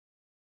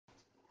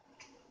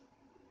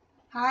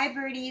Hi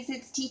birdies,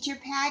 it's Teacher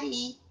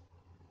Patty.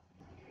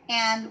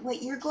 And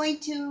what you're going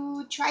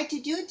to try to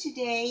do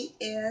today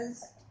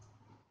is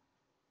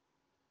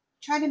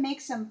try to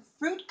make some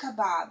fruit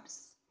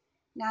kebabs.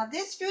 Now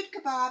this fruit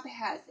kebab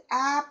has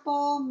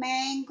apple,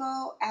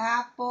 mango,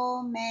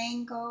 apple,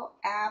 mango,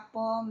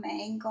 apple,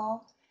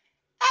 mango,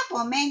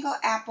 apple, mango,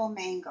 apple,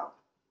 mango.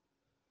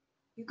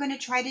 You're going to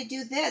try to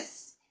do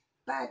this,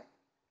 but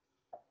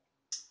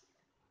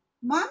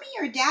mommy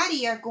or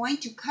daddy are going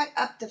to cut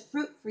up the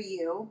fruit for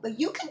you, but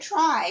you can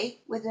try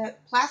with a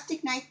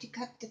plastic knife to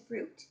cut the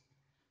fruit.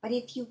 But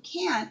if you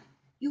can't,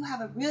 you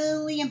have a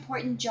really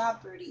important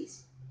job,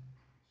 birdies.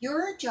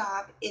 Your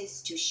job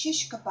is to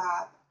shish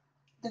kebab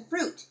the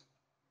fruit.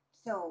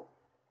 So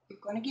you're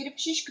going to get a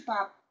shish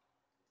kebab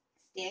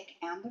stick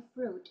and the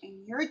fruit,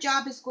 and your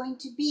job is going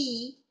to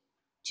be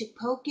to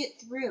poke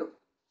it through.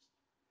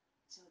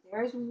 So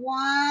there's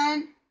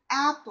one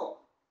apple.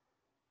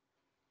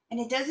 And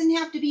it doesn't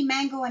have to be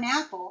mango and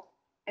apple.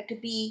 It could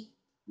be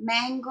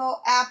mango,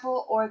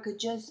 apple, or it could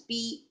just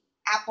be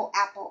apple,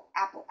 apple,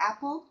 apple,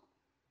 apple.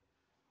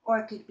 Or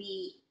it could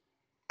be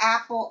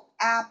apple,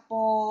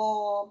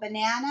 apple,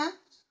 banana,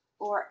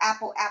 or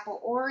apple, apple,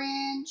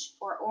 orange,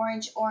 or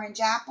orange, orange,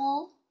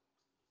 apple.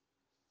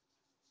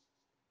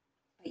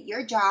 But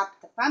your job,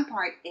 the fun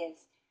part, is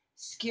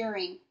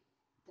skewering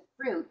the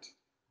fruit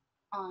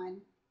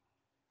on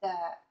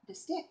the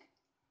stick.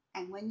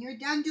 And when you're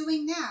done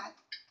doing that,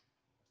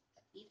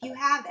 if you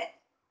have it,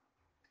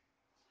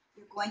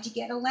 you're going to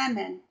get a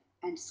lemon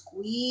and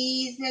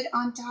squeeze it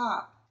on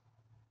top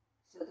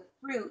so the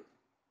fruit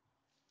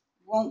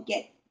won't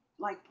get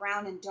like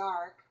brown and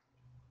dark.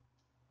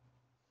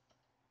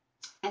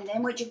 And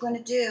then what you're going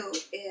to do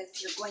is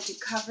you're going to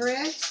cover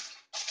it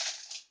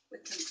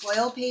with some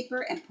foil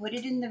paper and put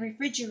it in the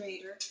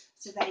refrigerator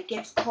so that it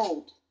gets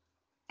cold.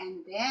 And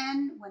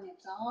then when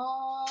it's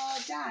all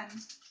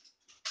done,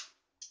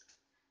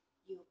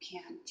 you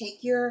can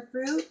take your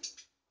fruit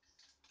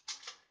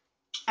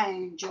and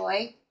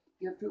enjoy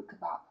your fruit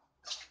kebab.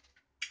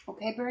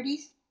 Okay,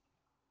 birdies?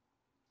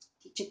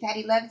 Teacher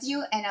Patty loves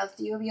you, and I'll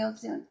see you real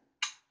soon.